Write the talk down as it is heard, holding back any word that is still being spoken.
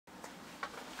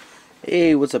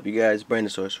Hey, what's up you guys?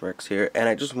 Brandasauresrex here, and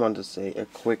I just wanted to say a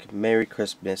quick Merry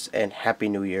Christmas and Happy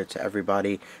New Year to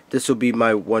everybody. This will be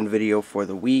my one video for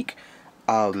the week.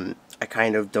 I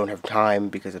kind of don't have time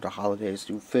because of the holidays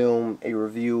to film a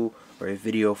review or a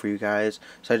video for you guys,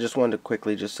 so I just wanted to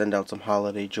quickly just send out some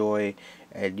holiday joy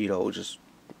and, just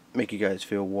make you guys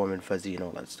feel warm and fuzzy and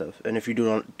all that stuff. And if you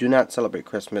do not celebrate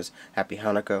Christmas, Happy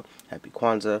Hanukkah, Happy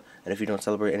Kwanzaa, and if you don't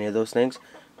celebrate any of those things,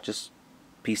 just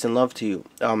peace and love to you.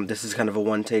 This is kind of a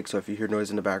one take, so if you hear noise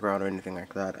in the background or anything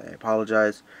like that, I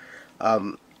apologize.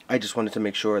 I just wanted to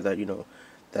make sure that,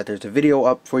 that there's a video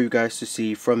up for you guys to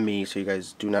see from me, so you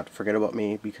guys do not forget about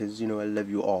me, because, I love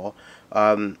you all.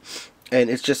 And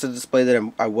it's just a display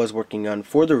that I was working on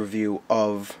for the review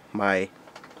of my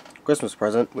Christmas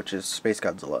present, which is Space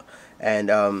Godzilla.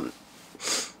 And,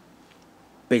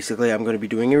 basically, I'm going to be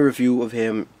doing a review of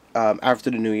him after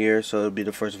the new year, so it'll be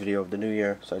the first video of the new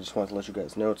year. So I just wanted to let you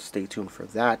guys know to stay tuned for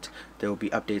that. There will be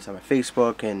updates on my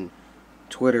Facebook and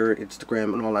Twitter,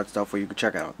 Instagram, and all that stuff where you can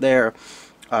check it out there.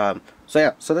 So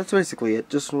yeah, so that's basically it.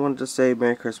 Just wanted to say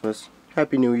Merry Christmas,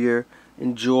 Happy New Year,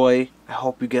 enjoy. I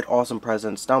hope you get awesome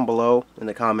presents. Down below in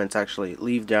the comments, actually,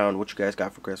 leave down what you guys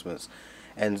got for Christmas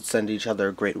and send each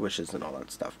other great wishes and all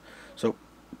that stuff. So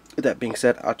with that being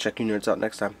said, I'll check you nerds out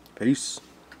next time. Peace.